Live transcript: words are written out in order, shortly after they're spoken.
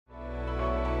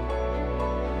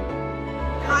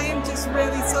am just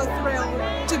really so thrilled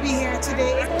to be here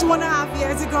today. 2.5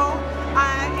 years ago,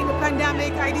 in the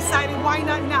pandemic, I decided why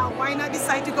not now? Why not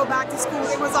decide to go back to school?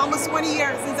 It was almost 20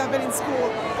 years since I've been in school.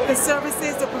 The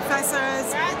services, the professors,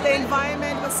 the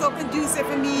environment was so conducive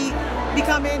for me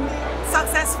becoming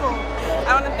successful.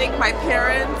 I want to thank my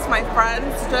parents, my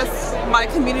friends, just my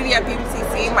community at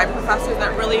BMCC, my professors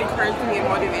that really encouraged me and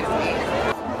motivated me.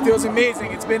 It feels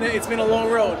amazing. It's been a long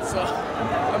road, so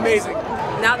amazing.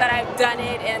 Now that I've done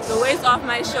it and the weight's off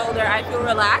my shoulder, I feel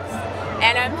relaxed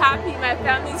and I'm happy. My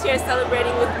family's here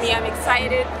celebrating with me. I'm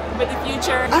excited for the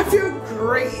future. I feel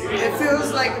great. It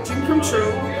feels like a dream come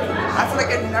true. I feel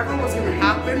like it never was going to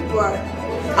happen, but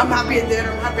I'm happy it did.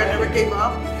 I'm happy I never gave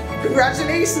up.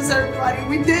 Congratulations, everybody.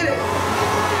 We did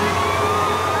it.